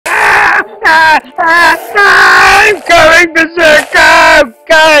I'm going berserk!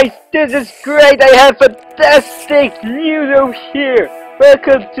 Guys, this is great! I have fantastic news over here!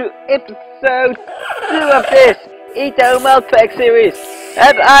 Welcome to episode 2 of this Etho modpack series!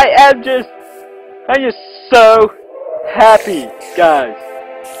 And I'm just so happy, guys!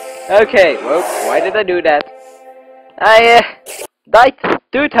 Okay, well, why did I do that? I died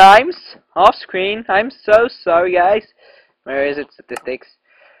 2 times off screen. I'm so sorry, guys. Where is it? Statistics.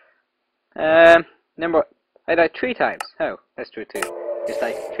 I died 3 times. Oh, that's true too. Just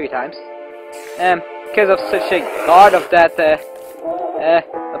died 3 times. Because of such a guard of that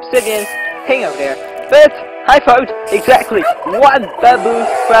obsidian thing over there. But I found exactly 1 bamboo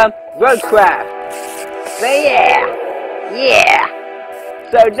from Roadcraft. So yeah.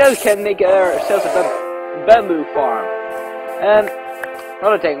 So now we can make ourselves a bamboo farm.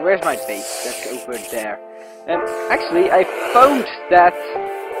 Another thing, where's my base? That's over there. Actually, I found that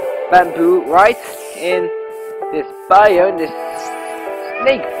bamboo right in this biome, this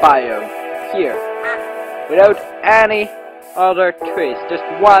snake biome here, without any other trees, just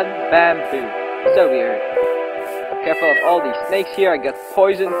 1 bamboo. So weird. Careful of all these snakes here. I got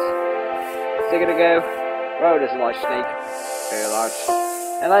poisoned a second ago. Oh, there's a large snake, very large.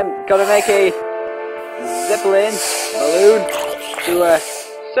 And I'm gonna make a zeppelin balloon to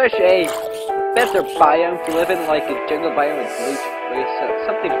such a better biome to live in, like a jungle biome with blue trees,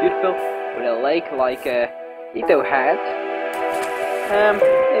 something beautiful with a lake like Etho had.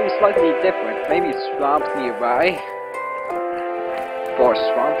 Maybe slightly different, maybe swamps nearby for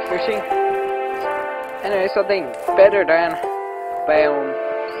swamp fishing. Anyway, something better than biomes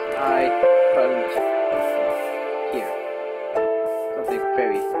I found here. Something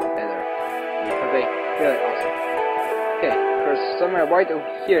very better. Something really awesome. Okay, there's somewhere right over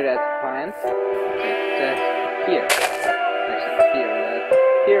here that plant. It here. Actually,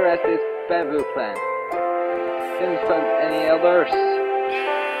 here as this bamboo plant. Didn't find any others.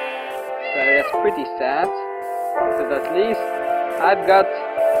 So that's pretty sad. But at least I've got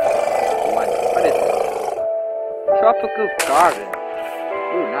one. What is it? Tropical garden.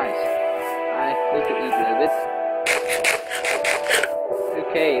 Ooh, nice. I need to eat a little bit.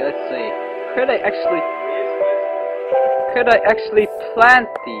 Okay, let's see. Could I actually plant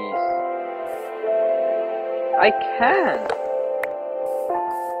these? I can.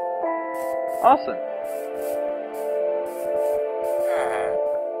 Awesome.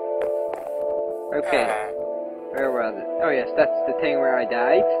 Okay. Where was it? Oh yes, that's the thing where I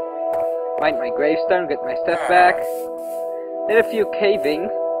died. Find my gravestone, get my stuff back. Did a few caving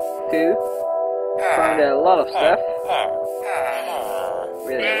too. Found a lot of stuff.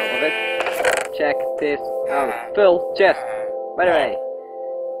 Really a lot of it. Check this out. Full chest. By the way,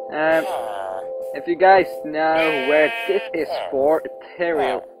 if you guys know where this is for,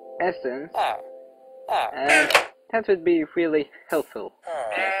 ethereal essence, that would be really helpful.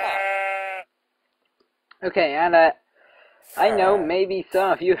 Okay, and I know maybe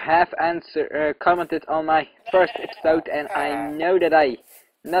some of you have commented on my first episode, and I know that I'm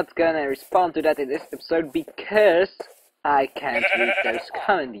not gonna respond to that in this episode because I can't read those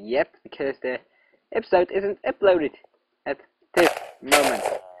comments yet, because the episode isn't uploaded at this moment.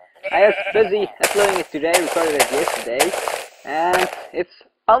 I was busy uploading it today, recorded it yesterday, and it's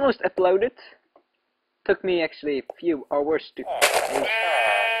almost uploaded. Took me actually a few hours to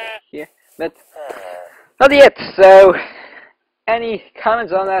here, but not yet. So any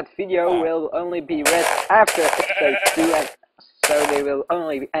comments on that video will only be read after episode 2, and so they will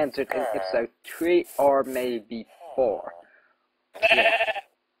only be answered in episode 3 or maybe 4. Yeah.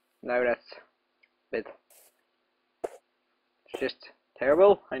 No, that's a bit just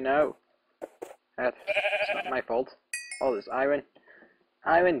terrible, I know. That's not my fault. All this iron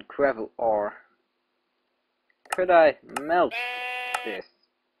gravel ore. Could I melt this?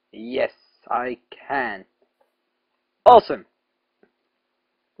 Yes, I can. Awesome!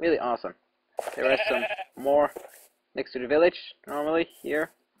 Really awesome. There is some more next to the village, normally,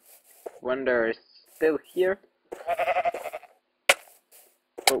 here. Wonder is still here.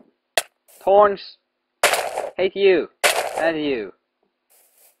 Oh. Thorns! Hate you! And you!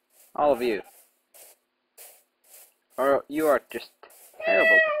 All of you. Or you are just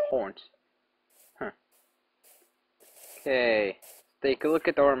terrible thorns. Huh. Okay. Take a look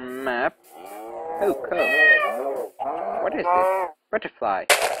at our map. Oh, cool. What is this? Butterfly.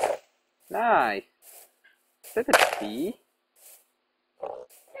 Nice. Is that a bee?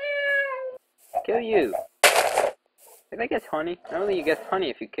 Kill you. Did I get honey? Only you get honey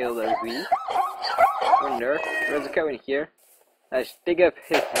if you kill those bees. Wonder. There's a cow in here. Let's dig up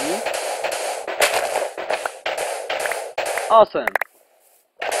his meat. Awesome.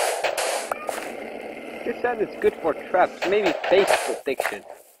 This sound is good for traps, maybe face protection.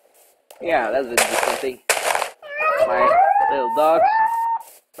 Yeah, that would be something. My little dogs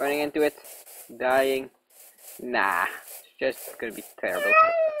running into it, dying. Nah, it's just gonna be terrible.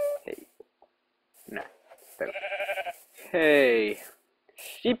 Hey, nah. So. Hey,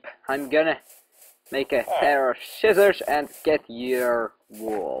 sheep, I'm gonna make a pair of scissors and get your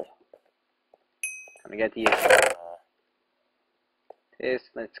wool. I'm gonna get you this.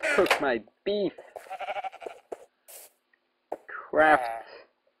 Let's cook my beef. Craft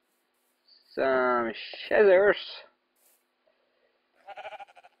some scissors.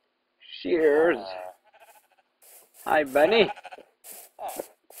 Shears. Hi, bunny.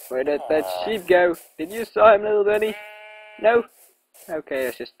 Where did that sheep go? Did you saw him, little bunny? No? Okay,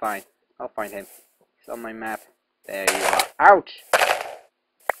 that's just fine. I'll find him. He's on my map. There you are. Ouch!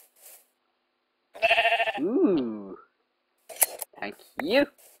 Ooh. Thank you.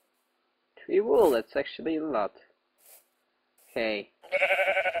 3 wool, that's actually a lot. Okay.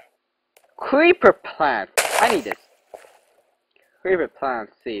 Creeper plant! I need this. Creeper plant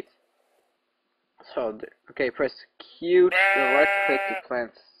seeds. So, okay, press Q to right click to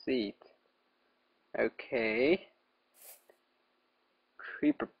plant seed. Okay.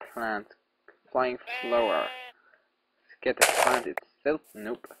 Creeper plant. Flying flower. Let's get the plant itself.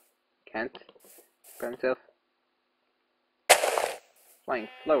 Nope. Can't. Plant itself. Flying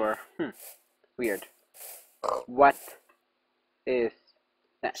flower. Weird. What is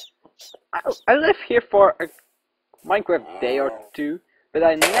that? I live here for a Minecraft day or two, but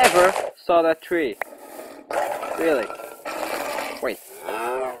I never saw that tree. Really? Wait.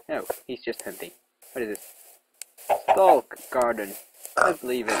 No, he's just hunting. What is this? Stalk garden. Let's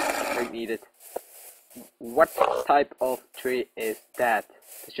leave it. I don't need it. What type of tree is that?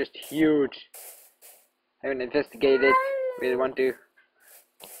 It's just huge. I haven't investigated. Really want to.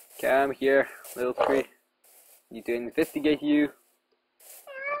 Come here, little tree. Need to investigate you.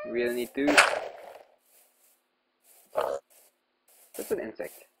 Really need to. That's an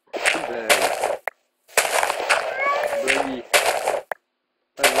insect. Buggy.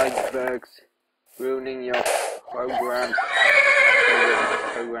 I like bugs. Ruining your programs.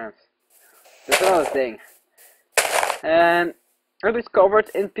 That's another thing. I discovered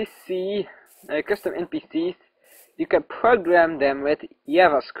NPC, custom NPCs. You can program them with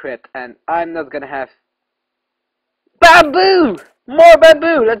JavaScript, and I'm not gonna have bamboo. More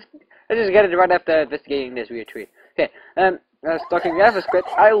bamboo. Let's just get it right after investigating this weird tree. Okay. Talking JavaScript,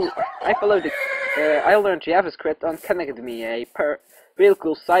 I followed I learned JavaScript on Connect.me, a real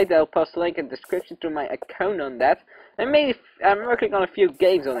cool site. I'll post a link in the description to my account on that. And maybe I'm working on a few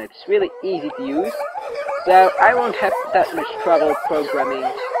games on it. It's really easy to use, so I won't have that much trouble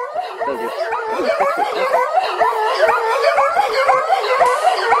programming. So just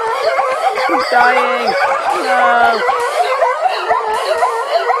he's dying. No.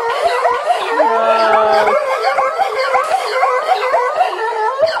 No.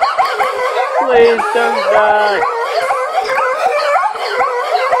 Please don't die.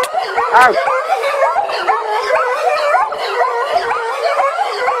 Ouch.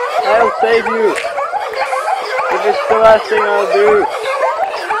 I'll save you. If it's the last thing I'll do.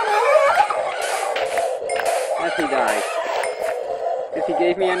 As he died. Did he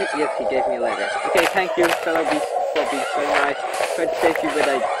give me any? Yes, he gave me a letter. Okay, thank you, fellow beast, for being so nice. Tried to save you, but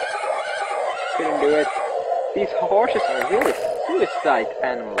I couldn't do it. These horses are really suicide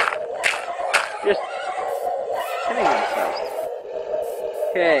animals. Just killing themselves.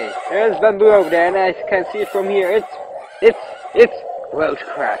 Okay, there's bamboo over there, and I can see it from here. It's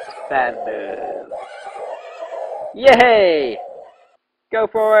roadcraft bamboo. Yay! Go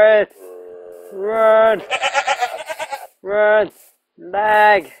for it! Run! Run!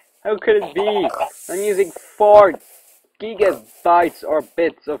 Lag! How could it be? I'm using 4 gigabytes or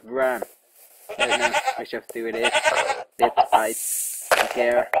bits of RAM. I don't know which of 2 it is. Bits, bytes. Don't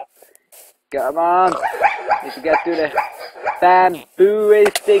care. Come on! Need to get to the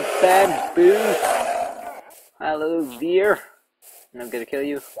bambooistic bamboo. Hello, deer. I'm gonna kill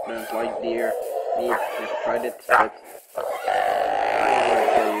you. I don't like deer. Never tried it, but I'm gonna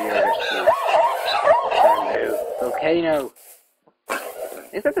kill you. You're just bamboo. Volcano.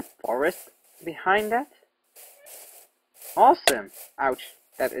 Is that the forest behind that? Awesome. Ouch.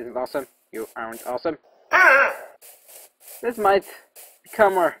 That isn't awesome. You aren't awesome. This might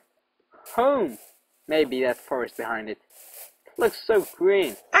become our home. Maybe that forest behind it. It looks so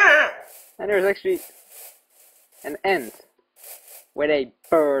green. And there's actually an ant with a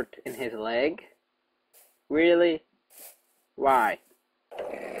bird in his leg. Really? Why?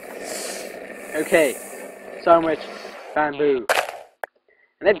 Okay. So much bamboo.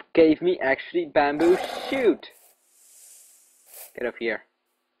 And it gave me actually bamboo shoot. Get up here.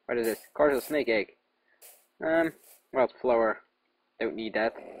 What is this? Coral snake egg. Wildflower. Don't need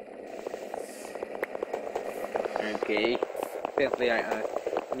that. Okay. Apparently I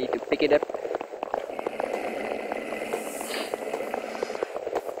need to pick it up.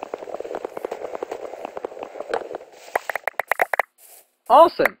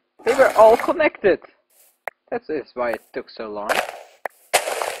 Awesome! They were all connected! That is why it took so long.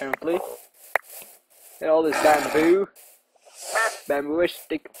 Apparently. And all this bamboo.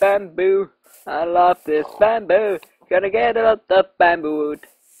 Bambooistic bamboo. I love this bamboo. Gonna get a lot of bamboo wood.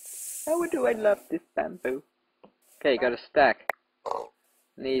 How do I love this bamboo? Okay, got a stack.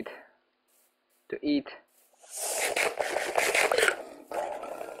 Need to eat.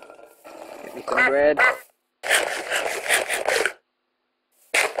 Get me some bread.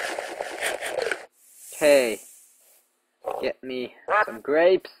 Okay. Get me some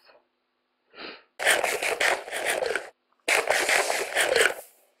grapes.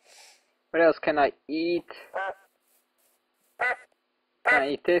 What else can I eat? Can I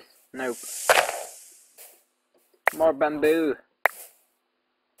eat this? Nope. More bamboo.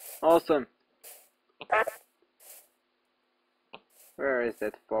 Awesome. Where is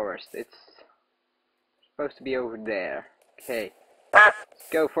that forest? It's supposed to be over there. Okay. Let's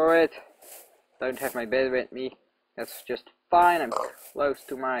go for it. Don't have my bed with me. That's just fine. I'm close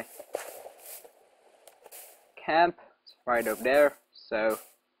to my camp. It's right over there. So,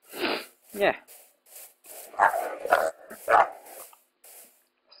 yeah.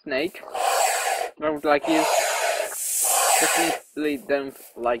 Snake. Don't like you. Definitely don't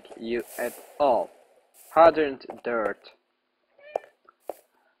like you at all. Hardened dirt.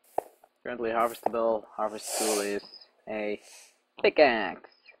 Currently harvestable. Harvest tool is a pickaxe.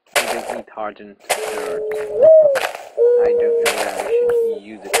 I don't need hardened dirt. I don't know what I should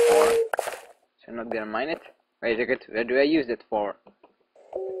use it for. So I'm not gonna mine it. Wait a second, where do I use it for?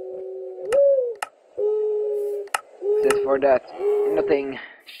 Is it for that? Nothing.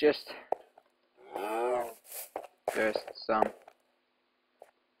 It's just some.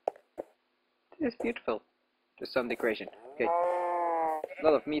 It's beautiful. Just some decoration. Okay. A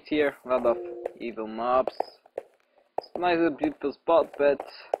lot of meat here, a lot of evil mobs. It's a nice little beautiful spot, but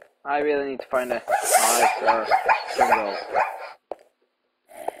I really need to find a nicer jungle.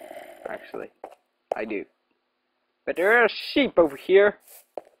 Actually, I do. But there are sheep over here.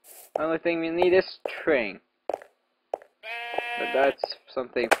 The only thing we need is string. But that's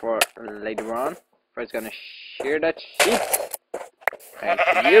something for later on. First, gonna shear that sheep. Thank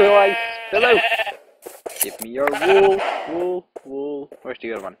you, I fellow. Give me your wool. Where's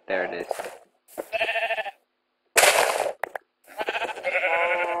the other one? There it is.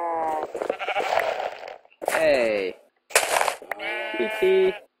 Hey,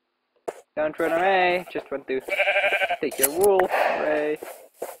 Kitty, don't run away. Just want to take your wool away.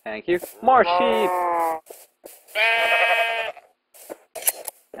 Thank you. More sheep.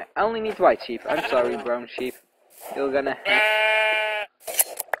 I only need white sheep. I'm sorry, brown sheep. You're gonna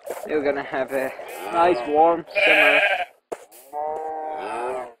have a nice warm summer.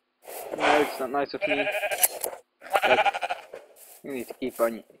 No, it's not nice of me. But you need to keep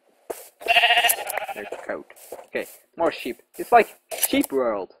on your coat. Okay, more sheep. It's like sheep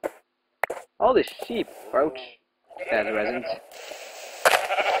world. All this sheep, ouch. That wasn't.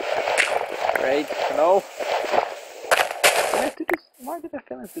 Great, hello. Why did I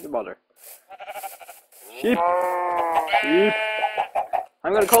fall into the water? Sheep! Sheep!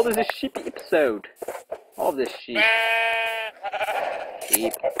 I'm gonna call this a sheepy episode. All this sheep.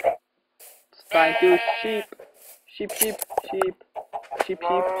 Sheep. It's time to sheep. Sheep, sheep, sheep. Sheep,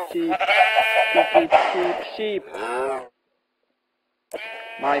 sheep, sheep. Sheep, sheep, sheep, sheep.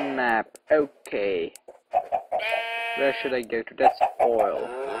 My map. Okay. Where should I go to? That's oil.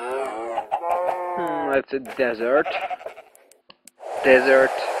 That's a desert.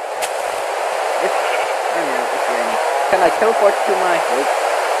 Desert. I don't know, it's raining. Can I teleport to my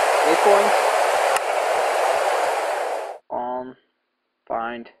waypoint?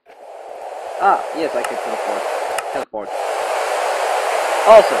 Find. Ah, yes, I can teleport.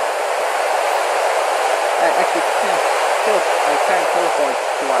 Awesome. I actually can't teleport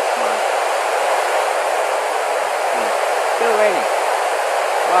towards my. Yeah. Still raining.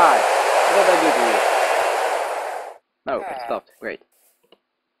 Why? What did I do to you? No, it stopped. Great.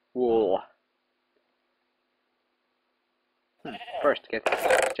 Wool. First, get the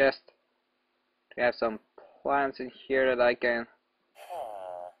chest. We have some plants in here that I can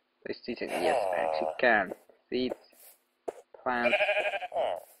place seeds in. Yes, I actually can. Seeds, plants,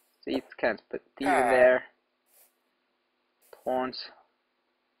 seeds. Can't put these in there. Thorns.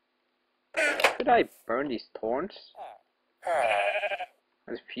 Should I burn these thorns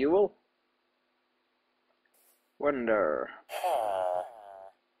as fuel? Wonder.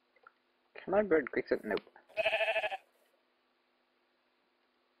 Can I burn quicksand? Nope.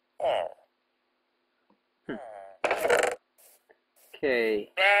 Okay.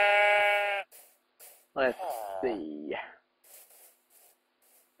 Let's see.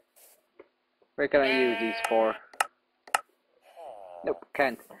 Where can I use these for? Nope,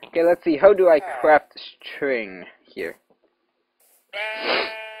 can't. Okay, let's see. How do I craft string here?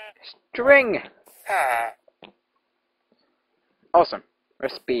 String! Awesome.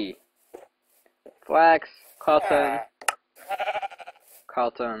 Recipe. Flax, cotton,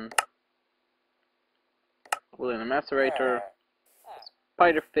 wool in a macerator,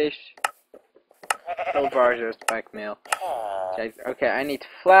 spiderfish, silver back meal. Okay, I need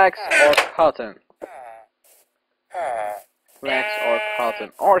flax or cotton. Flax or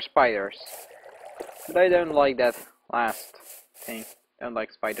cotton or spiders. But I don't like that last thing. Don't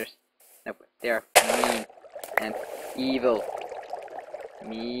like spiders. Nope, they're mean and evil.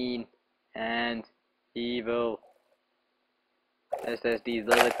 Mean and evil. There's these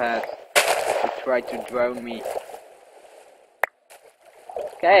lily pads who try to drown me.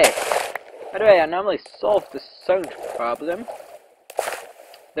 Okay. By the way, I normally solve the sound problem.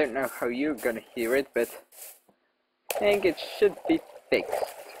 Don't know how you're gonna hear it, but I think it should be fixed.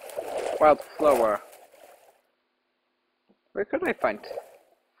 Wildflower. Where could I find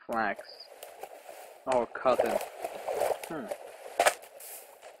flax or cotton?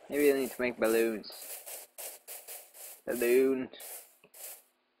 Maybe I need to make balloons. Balloons.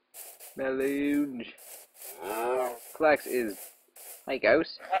 Flax is my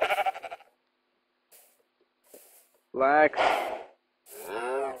goes. Flax.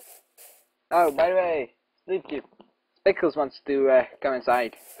 Oh, by the way, Sleep Sheep. Speckles wants to come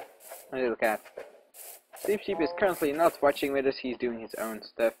inside. My little cat. Sleep Sheep is currently not watching with us. He's doing his own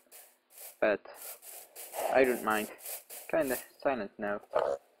stuff, but I don't mind. Kinda silent now.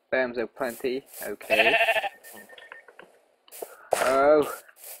 Bamzo plenty. Okay. Oh,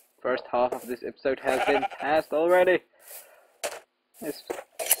 first half of this episode has been passed already. Yes,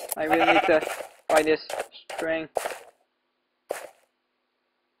 I really need to find this string.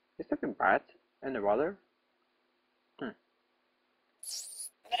 Is that a bat in the water?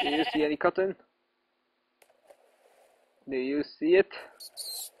 Do you see any cotton? Do you see it?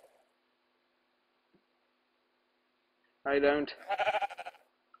 I don't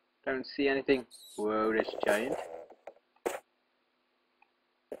see anything. Whoa, that's giant.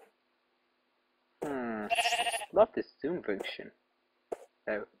 Love this zoom function.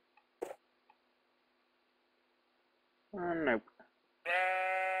 Oh. Oh, nope.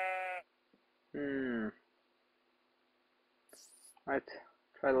 Right,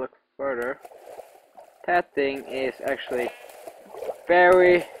 try to look further. That thing is actually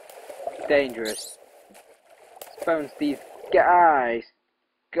very dangerous. Spawns these guys.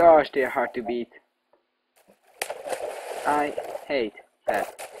 Gosh, they're hard to beat. I hate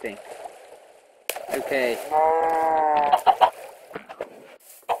that thing. Okay.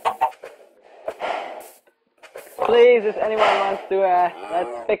 Please, if anyone wants to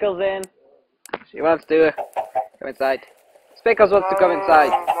let Spickles in. She wants to come inside. Spickles wants to come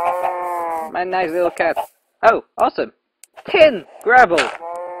inside. My nice little cat. Oh, awesome. Tin gravel.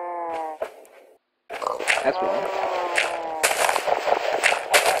 That's wrong.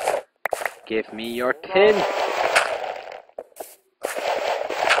 Give me your tin.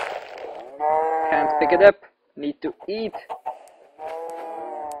 Can't pick it up. Need to eat.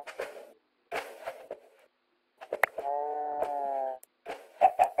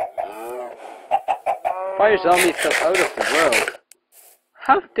 Fire zombies fell out of the world.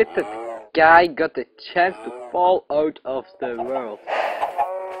 How did that guy got the chance to fall out of the world?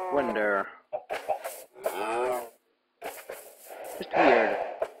 Wonder. Just weird.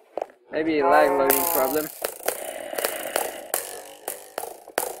 Maybe a lag loading problem.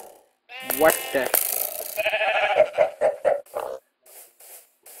 What the?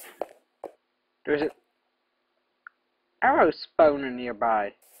 There's an arrow spawner nearby.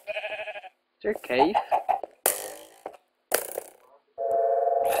 Is there a cave?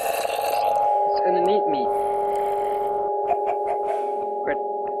 It's underneath me.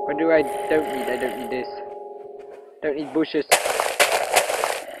 What do I don't need? I don't need this. Don't need bushes.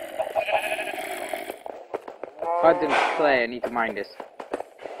 Hardened clay, I need to mine this.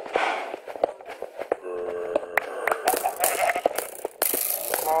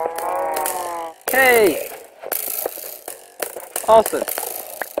 Hey! Awesome! It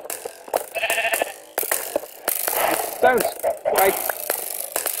sounds quite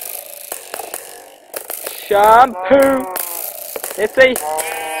Shampoo! It's a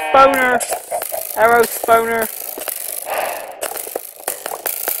spawner! Arrow spawner!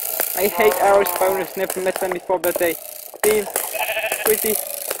 I hate arrow spawners, never met them before, but they seem pretty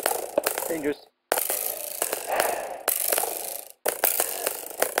dangerous.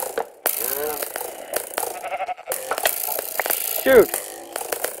 Shoot!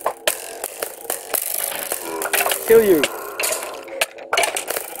 Kill you!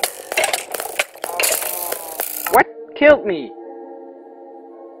 What killed me?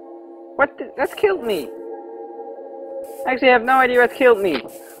 What? That killed me! Actually, I have no idea what killed me.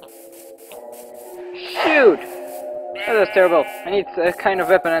 Shoot! That was terrible. I need a kind of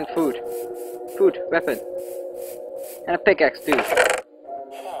weapon and food. Food, weapon. And a pickaxe too.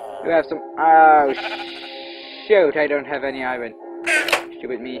 You have some... Oh, shoot, I don't have any iron.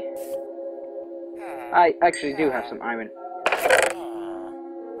 Stupid me. I actually do have some iron.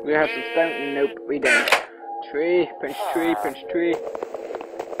 We have some stone? Nope, we don't. Tree, punch tree, punch tree.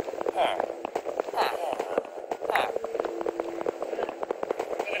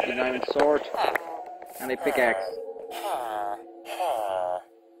 An iron sword. And a pickaxe.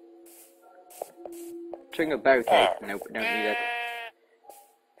 String of barricade. Nope, don't need it.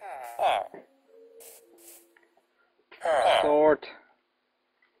 Sword.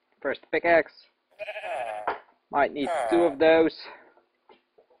 First pickaxe. Might need 2 of those.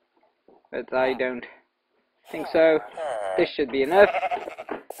 But I don't think so. This should be enough.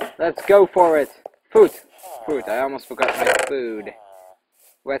 Let's go for it. Food. Food. I almost forgot my food.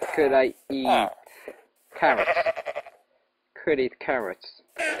 What could I eat? Carrots. Could eat carrots.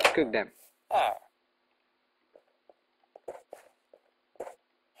 Cook them.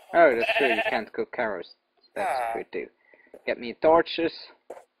 Oh, that's true. You can't cook carrots. That's good too. Get me torches.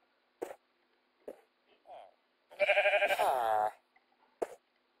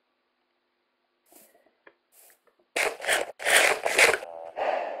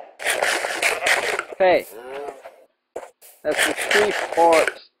 Hey, let's retrieve our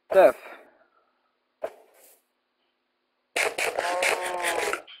stuff.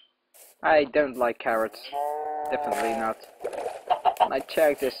 I don't like carrots. Definitely not. My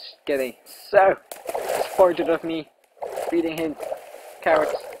child is getting so disappointed of me feeding him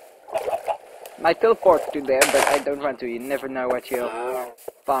carrots. I teleport to there, but I don't want to. You never know what you'll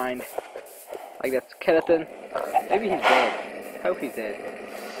find. Like that skeleton. Maybe he's dead. Hope he's dead.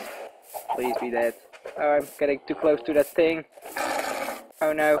 Please be dead. Oh, I'm getting too close to that thing.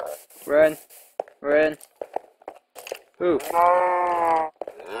 Oh no. Run. Run. Ooh.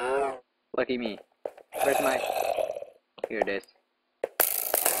 Lucky me. Where's my... Here it is.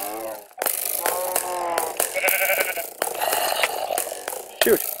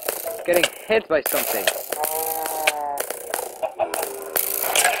 Shoot! Getting hit by something.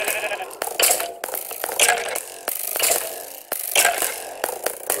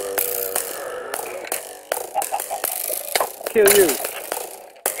 Kill you.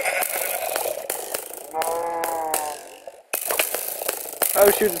 Oh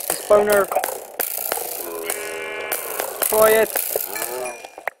shoot, it's the spawner. Destroy it.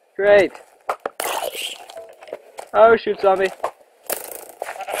 Great. Oh shoot, zombie.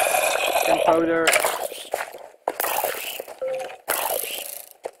 Gunpowder.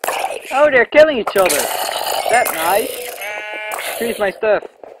 Oh, they're killing each other. That's nice. Freeze my stuff.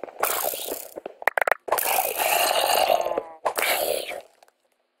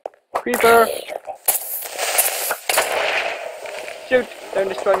 Creeper! Shoot! Don't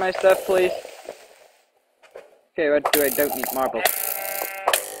destroy my stuff, please. Okay, what do I don't need marble?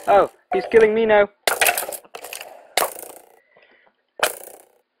 Oh, he's killing me now.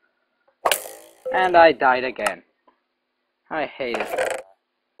 And I died again. I hate it.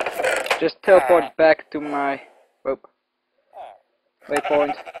 Just teleport back to my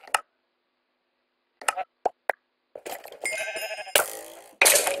waypoint.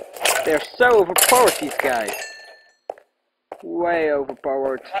 They're so overpowered, these guys. Way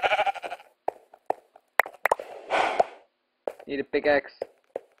overpowered. Need a pickaxe.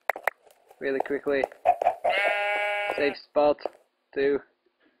 Really quickly. Safe spot. 2.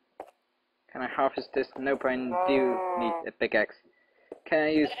 Can I harvest this? Nope, I do need a pickaxe. Can I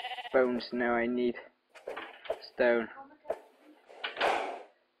use bones? No, I need stone.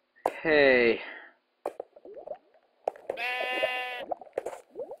 Hey.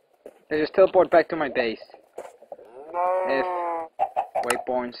 I just teleport back to my base. If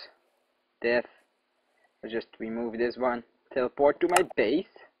waypoints, death. I just remove this one. Teleport to my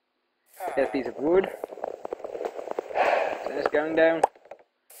base. Get a piece of wood. Sun is going down.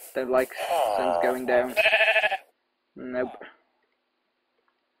 Don't like sun's going down. Nope.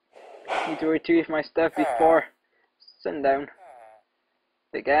 Need to retrieve my stuff before sundown.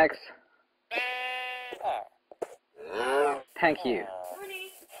 Pickaxe. Thank you.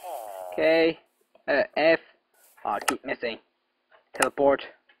 Okay. F. Oh, I keep missing. Teleport.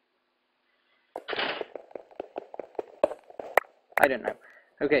 I don't know.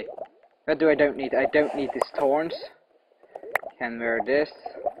 Okay. What do I don't need? I don't need these thorns. Can wear this.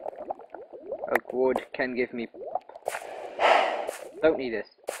 Oak wood can give me. Don't need this.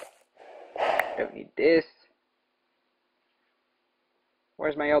 Don't need this.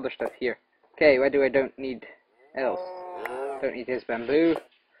 Where's my other stuff here? Okay, what do I don't need else? Don't need this bamboo.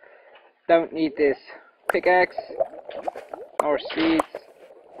 Don't need this pickaxe. Or seeds.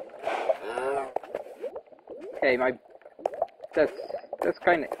 Okay, that's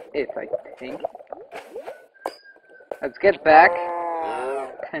kind of it, I think. Let's get back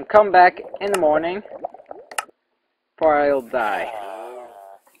and come back in the morning, or I'll die.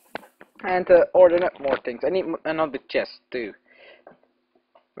 And to order up more things. I need another chest too.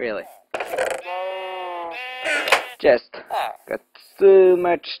 Really. Chest. Got so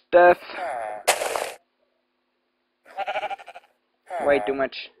much stuff. Way too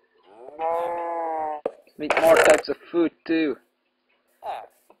much. Need more types of food too.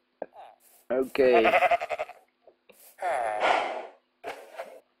 Okay.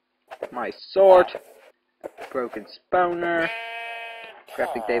 My sword. Broken spawner.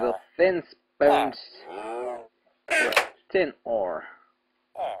 Crafting table. Thin bones. Tin ore.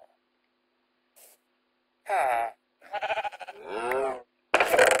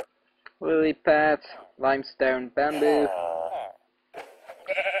 Lily pads. Limestone bamboo.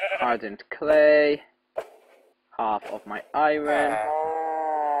 Hardened clay. Half of my iron.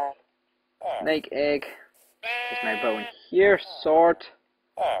 Snake egg. There's my bow in here. Sword.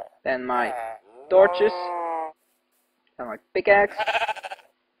 Then my torches. Then my pickaxe.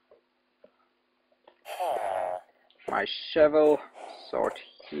 My shovel. Sword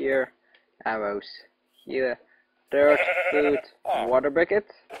here. Arrows here. Dirt, food, water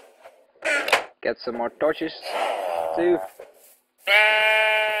buckets. Get some more torches too.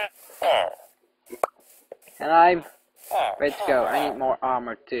 And I'm ready to go. I need more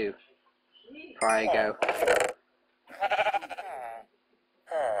armor too. Before I go.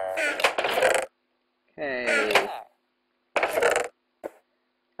 Okay.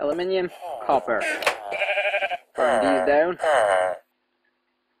 Aluminium, copper. Burn these down.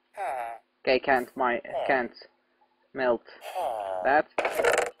 Okay, can't melt that.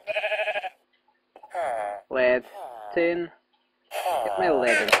 Lead, tin. Get my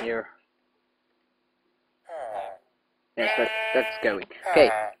lead in here. Yes, that's going. Okay.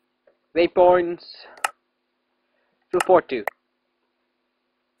 Waypoints. 242.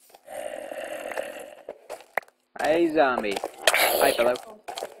 Hey zombie. Hi fellow.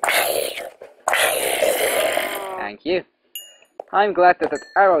 Thank you. I'm glad that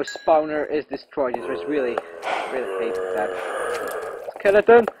arrow spawner is destroyed. It was really hated that.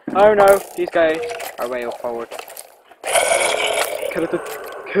 Skeleton! Oh no, these guys are way forward. Skeleton,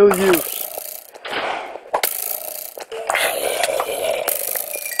 kill you!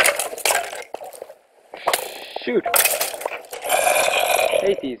 Shoot!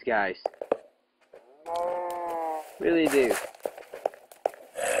 Hate these guys. Really do.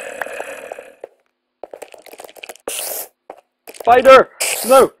 Spider!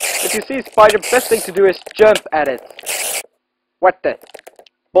 No! If you see a spider, best thing to do is jump at it. What the?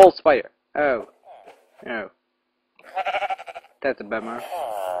 Ball spider. Oh. No. That's a bummer.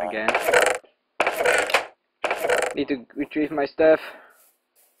 Again. Need to retrieve my stuff.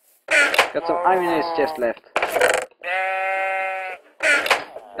 Got some iron in his chest left.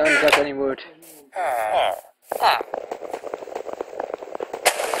 Don't got any wood.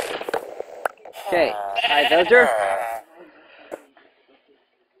 Okay. Hi, villager.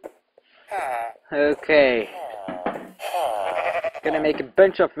 Okay. Gonna make a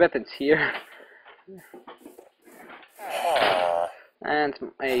bunch of weapons here. And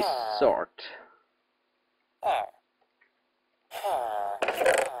a sword.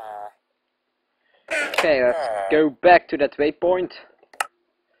 Okay, let's go back to that waypoint.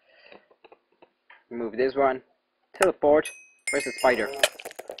 Remove this one. Teleport. Where's the spider?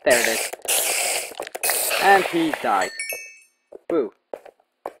 There it is. And he died. Woo.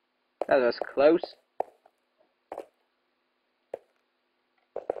 That was close.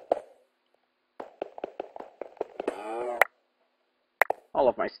 All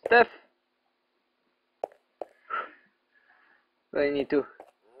of my stuff. I need to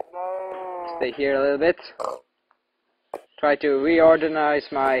stay here a little bit. Try to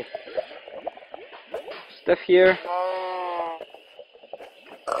reorganize my stuff here.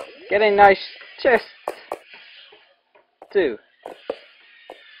 Get a nice chest too.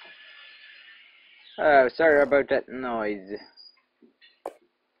 Oh, sorry about that noise.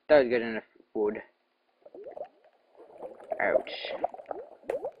 Don't get enough wood. Ouch.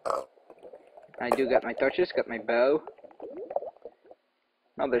 I do got my torches, got my bow.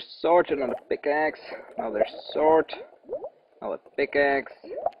 Another sword, another pickaxe, another sword, another pickaxe,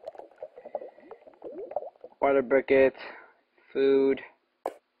 water bucket, food,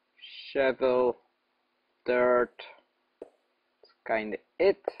 shovel, dirt. That's kinda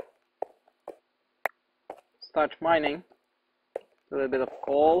it. Start mining. A little bit of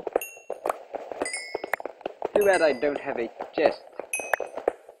coal. Too bad I don't have a chest.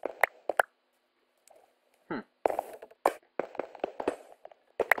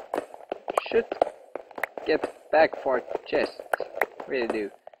 Should get back for a chest. Really do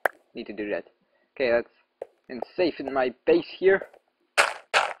need to do that. Okay, let's and safe in my base here.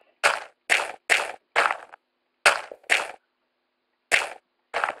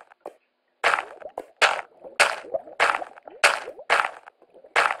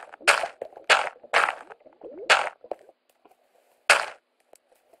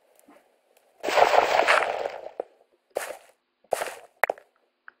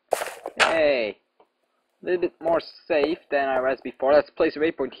 Hey, a little bit more safe than I was before. Let's place a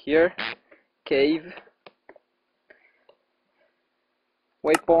waypoint here. Cave.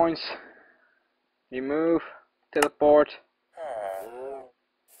 Waypoints. Remove. Teleport.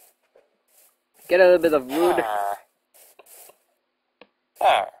 Get a little bit of wood.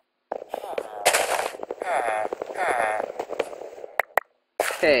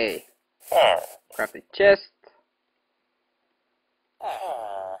 Okay. Craft a chest.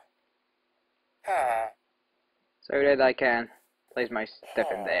 So that I can place my stuff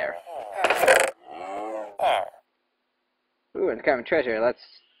in there. Ooh, and common treasure. Let's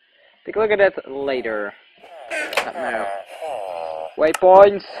take a look at that later. Not now.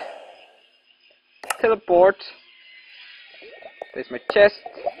 Waypoints. Teleport. Place my chest.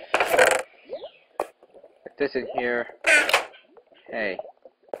 Put this in here. Hey.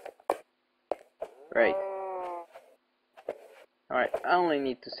 Right. Alright, I only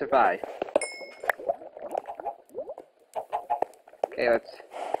need to survive. Okay, let's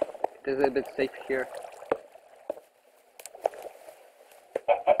get this a little bit safe here.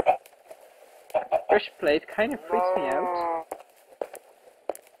 Fresh plate kind of freaks me out.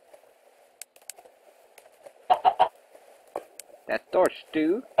 That torch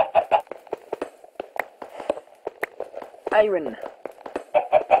too. Iron.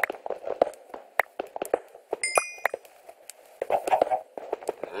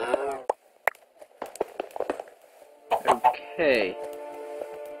 Okay.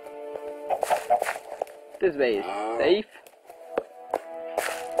 This way is safe.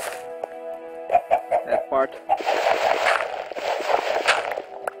 That part.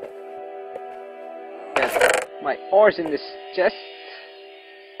 Get my ores in this chest.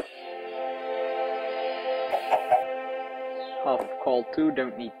 Half of coal too,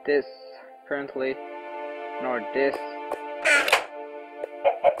 don't need this currently. Nor this.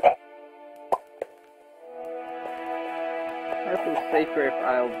 I feel safer if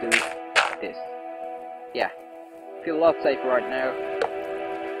I'll do this. Yeah, feel a lot safer right now.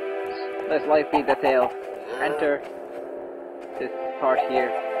 It's less likely that they'll enter this part here.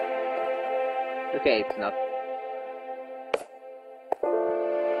 Okay, it's not.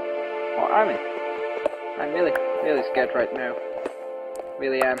 Oh, I'm really scared right now.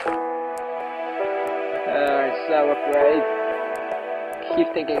 Really am. I'm so afraid.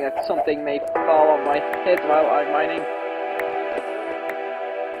 Keep thinking that something may fall on my head while I'm mining.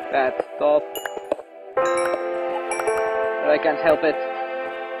 Bad stuff. But I can't help it.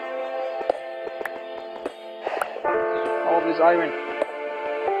 All this iron.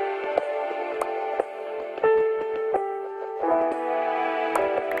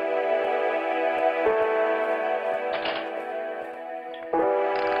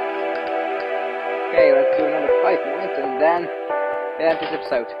 Okay, let's do another 5 minutes and then end this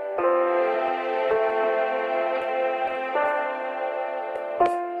episode.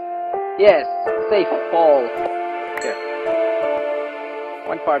 Yes, safe fall. Here.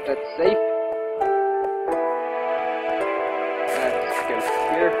 One part that's safe. Let's go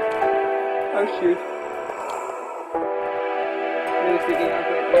here. Oh shoot. Really freaking out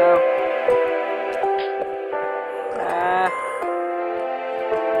right now.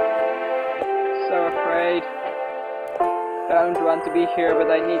 So afraid. Don't want to be here, but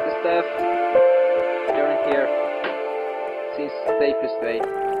I need the stuff. Down here. Seems the safest way.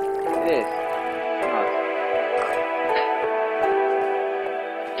 It is. Not.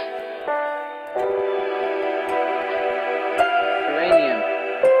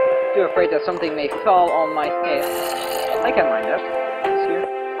 too afraid that something may fall on my head. I can mind that. It's here.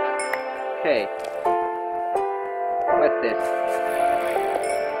 Okay. What's this?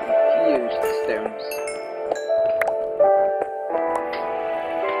 Infused stones.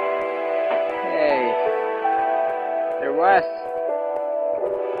 Hey. There was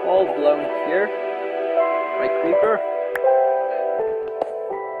all blown here by creeper.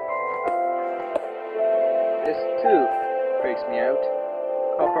 This too freaks me out.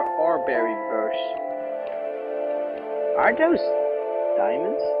 Copper or berry bush. Are those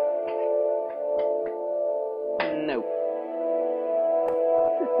diamonds? No.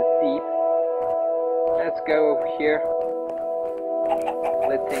 This is deep. Let's go over here.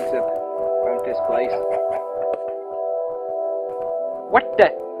 Lit things up around this place. What the?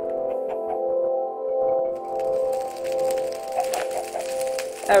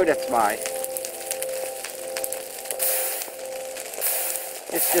 Oh, that's why.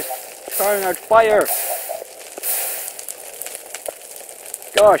 It's just throwing out fire.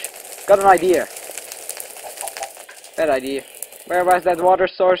 Gosh, got an idea. Bad idea. Where was that water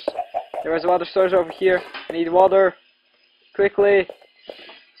source? There was a water source over here. I need water. Quickly.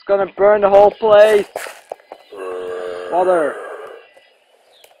 It's gonna burn the whole place. Water.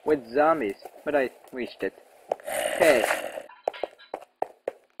 With zombies. But I reached it. Okay.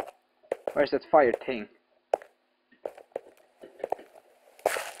 Where's that fire thing?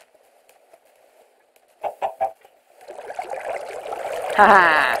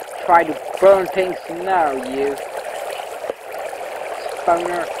 Haha! Try to burn things now, you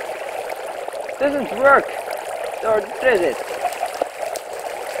spawner. Doesn't work! Or did it?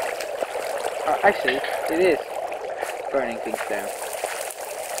 Oh, actually, it is burning things down.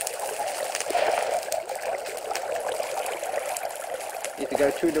 Need to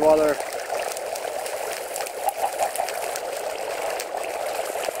go through the water.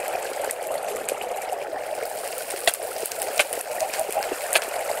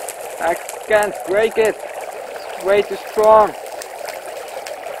 I can't break it. It's way too strong.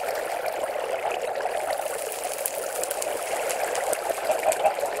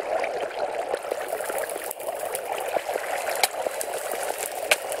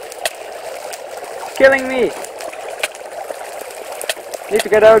 It's killing me. Need to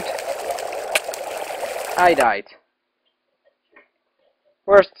get out. I died.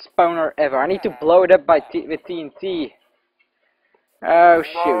 Worst spawner ever. I need to blow it up with TNT. Oh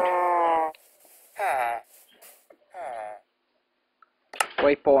shoot.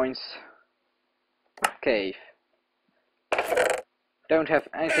 Waypoints. Cave. Don't have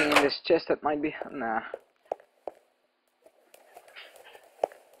anything in this chest that might be... Nah.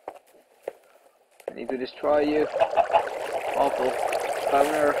 I need to destroy you. Awful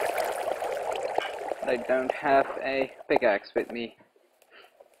spawner. I don't have a pickaxe with me.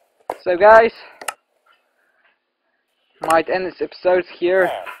 So guys, might end this episode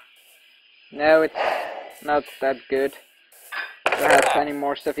here. No, it's not that good. Do I have any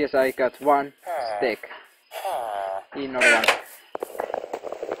more stuff? Yes, I got one stick. Need another one.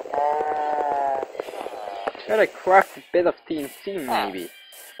 Should I craft a bit of TNT maybe?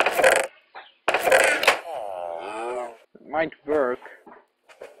 It might work,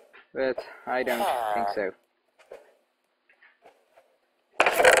 but I don't think so.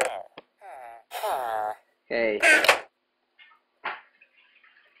 Okay.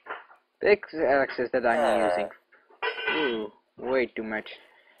 Pickaxes that I'm using. Ooh, way too much.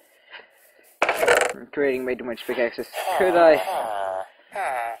 I'm creating way too much pickaxes. Could I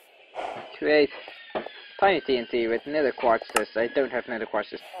create tiny TNT with nether quartzes? I don't have nether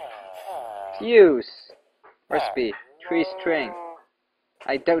quartzes. Fuse! Recipe. 3 string.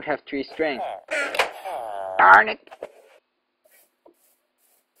 I don't have 3 string. Darn it!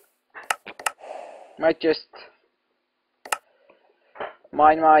 Might just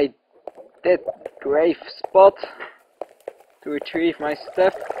mine my dead grave spot to retrieve my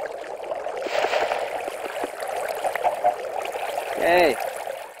stuff. Okay.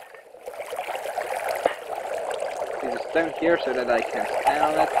 There's a stone here so that I can stand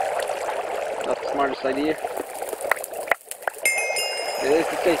on it. Not the smartest idea. It is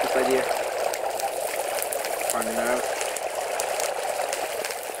the safest idea. For now.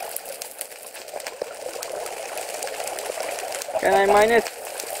 Can I mine it?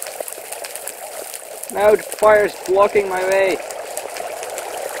 No, the fire is blocking my way.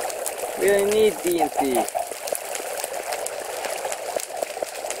 Really need TNT.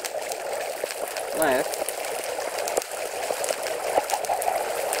 Left.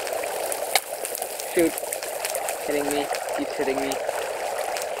 Shoot. Hitting me. Keeps hitting me.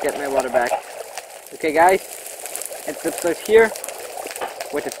 Get my water back. Okay guys. It's episode here.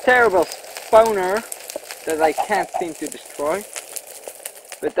 with a terrible spawner that I can't seem to destroy.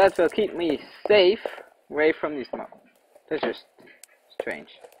 But that will keep me safe away from these mobs. That's just strange.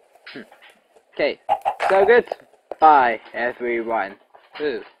 Okay, so good. Bye, everyone.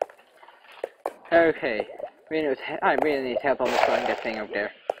 Ooh. Okay, I really need help on destroying that thing up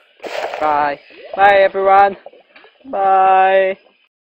there. Bye. Bye, everyone. Bye.